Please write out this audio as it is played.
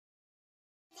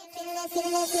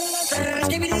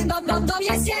Skibidi bum bum bum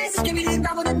yes yes. Skibidi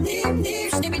bum bum dim dim.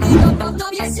 Skibidi bum bum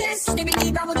bum yes yes. Skibidi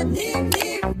bum bum dim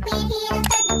dim.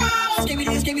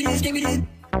 Skibidi skibidi skibidi.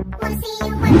 Wanna see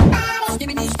you work the body.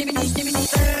 Skibidi skibidi skibidi.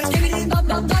 Skibidi bum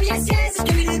bum bum yes yes.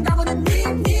 Skibidi bum bum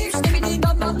dim dim. Skibidi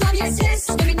bum bum bum yes yes.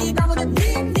 Skibidi bum bum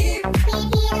dim dim.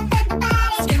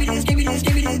 Skibidi skibidi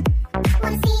skibidi.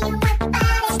 Wanna see you work the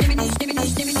body. Skibidi skibidi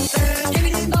skibidi.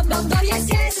 Skibidi bum bum bum yes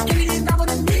yes. Skibidi bum bum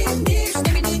dim dim.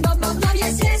 Skibidi bum bum bum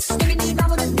yes yes. Skibidi bum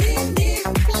bum dim dim.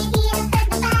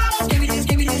 Skibidi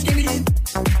skibidi skibidi.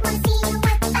 Wanna see you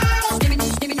work the body. Skibidi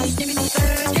skibidi skibidi.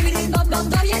 Skibidi bum bum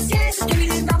bum yes yes.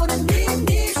 Skibidi bum bum dim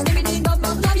dim. Skibidi bum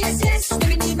bum bum yes yes.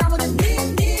 Skibidi bum bum dim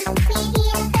dim.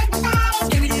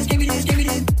 Skibidi skibidi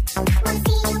skibidi. Wanna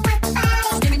see you work the body.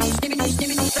 Skibidi skibidi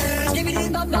skibidi. Skibidi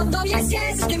bum bum bum yes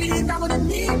yes. Skibidi bum bum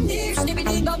dim dim.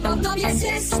 Skibidi bum bum bum yes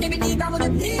yes. Skibidi bum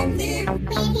bum dim dim.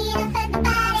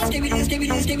 Skibidi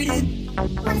skibidi skibidi.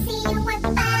 Wanna see you work the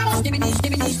body. Skibidi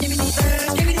skibidi skibidi.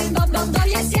 Skibidi bum bum bum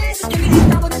yes yes. Skibidi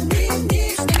bum bum dim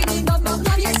dim. Skibidi bum bum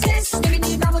bum yes yes.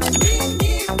 Skibidi bum bum dim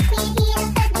dim.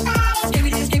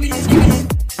 Skibidi skibidi skibidi.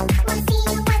 Wanna see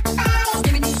you work the body.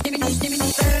 Skibidi skibidi skibidi.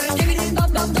 Skibidi bum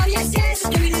bum bum yes yes.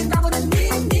 Skibidi bum bum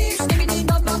dim dim. Skibidi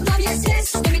bum bum bum yes yes.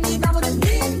 Skibidi bum bum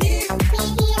dim dim.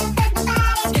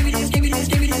 Skibidi skibidi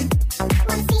skibidi.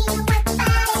 Wanna see you work the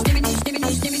body. Skibidi skibidi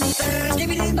skibidi.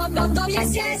 Skibidi bum bum bum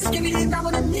yes yes. Skibidi bum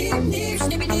bum dim dim.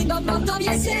 Skibidi bum bum bum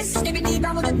yes yes. Skibidi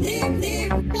bum bum dim dim.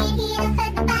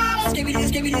 Skibidi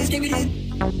skibidi skibidi.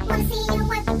 Wanna see you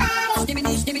work the body.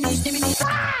 Skibidi skibidi skibidi.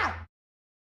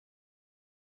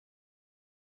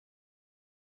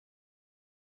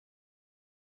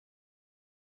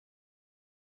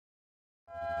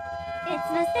 It's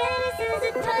my status as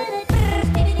a toilet.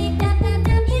 Skibidi dum dum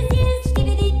dum yes yes.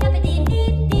 Skibidi dumpity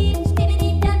deep deep. Skibidi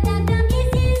dum dum dum yes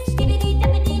yes. Skibidi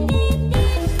dumpity deep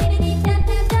deep. Skibidi dum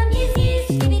dum dum yes yes.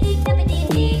 Skibidi dumpity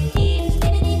deep deep.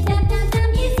 Skibidi dum dum dum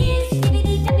yes yes.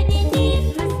 Skibidi dumpity deep.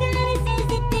 My status is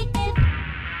addictive.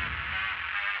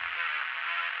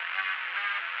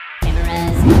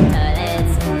 Cameras,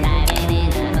 toilets, diving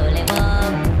in a holy war.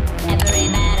 Every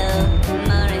battle,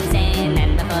 more insane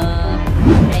than before.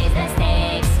 Raise the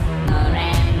stakes, more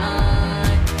and more.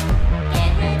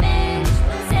 Get revenge,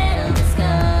 we'll settle the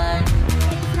score.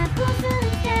 It's my personal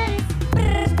status.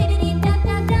 Skibidi dum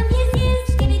dum dum yes yes.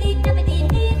 Skibidi dumpity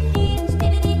deep deep.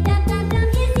 Skibidi dum dum dum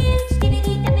yes yes.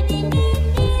 Skibidi dumpity deep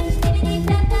deep. Skibidi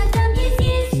dum dum dum yes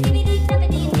yes. Skibidi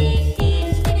dumpity deep deep.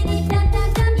 Skibidi dum dum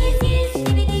dum yes yes.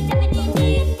 Skibidi dumpity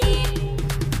deep deep.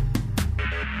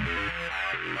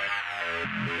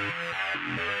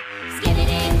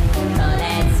 Skibidi,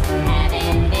 toilets have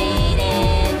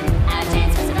invaded. Our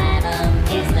chance for survival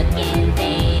is looking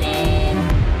faded.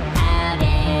 How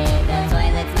did the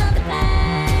toilets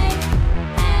multiply?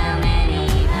 How many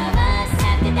of us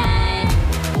have to die?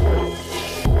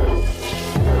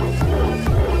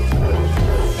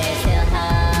 There's still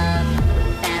hope.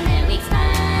 Found their weak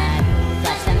spot.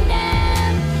 Flush them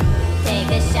down.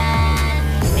 Take a shot.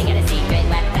 We got a secret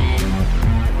weapon.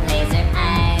 Laser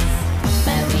eyes.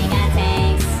 But we got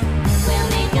tanks. We'll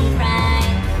make 'em cry.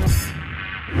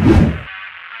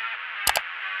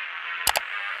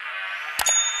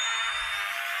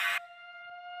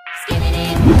 Skibidi,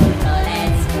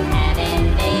 toilets have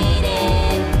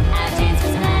invaded. Our chance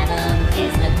for survival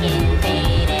is looking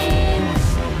faded.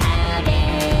 How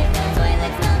did the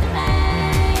toilets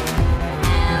multiply?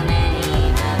 How many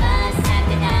of us have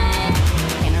to die?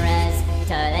 Cameras,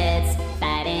 toilets,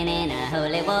 fighting in a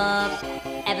holy war.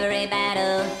 Every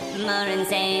battle, more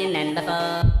insane than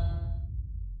before.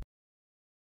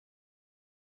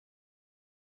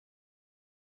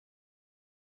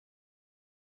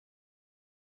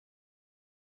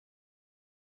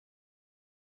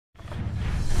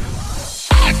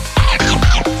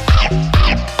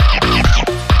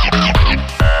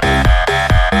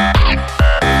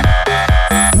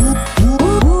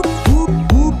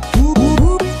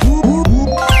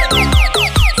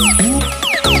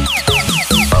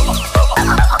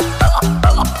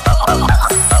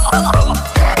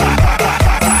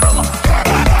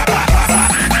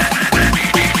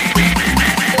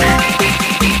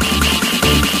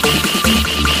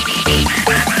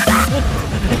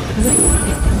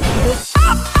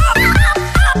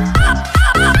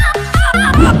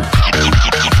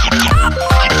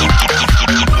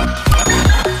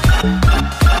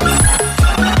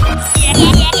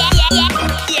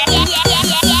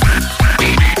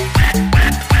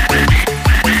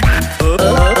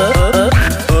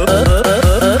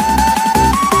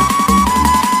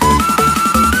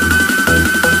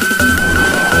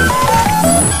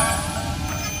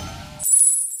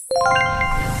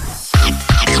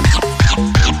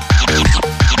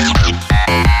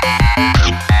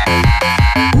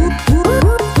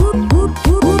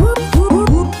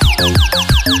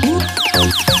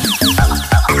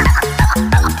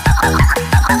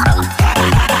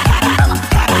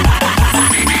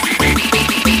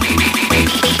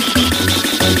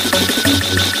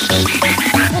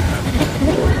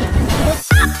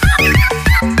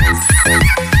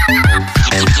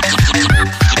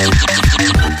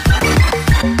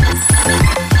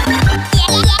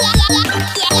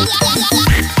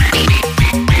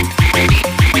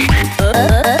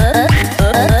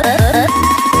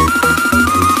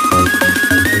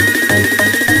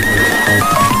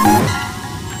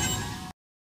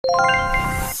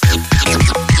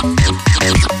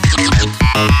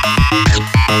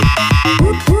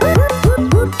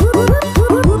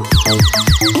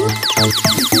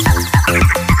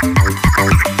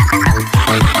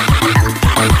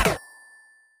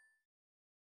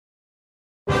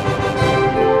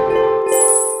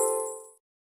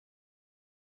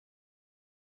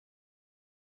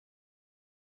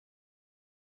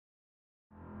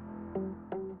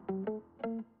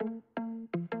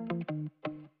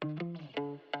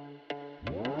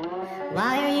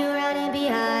 Why are you running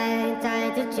behind,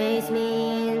 trying to chase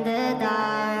me in the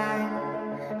dark?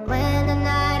 When the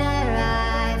night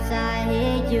arrives, I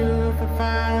hit you from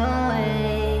far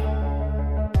away.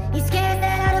 He scares the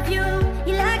hell out of you,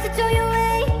 he likes to throw you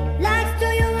away, likes to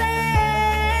throw you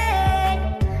away.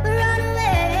 Run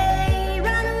away,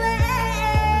 run away.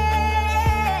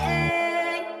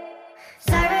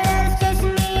 Siren is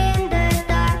chasing me in the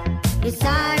dark. His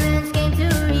sirens came to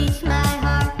reach my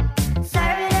heart.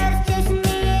 Siren is chasing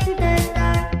me in the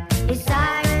dark. His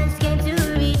sirens came to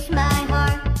reach my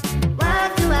heart. Why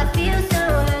do I feel so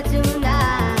hurt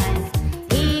tonight?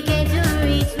 He came to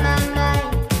reach my mind.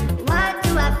 Why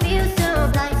do I feel so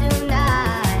blind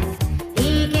tonight? He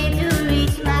came to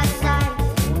reach my sight.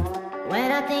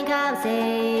 When I think I'm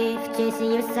safe,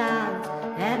 chasing your sound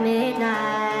at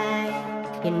midnight.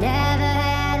 You never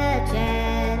had a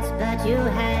chance, but you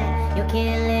had your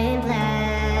killing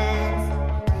plans.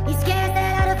 He scares the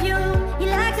hell out of you, he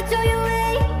likes to throw you away.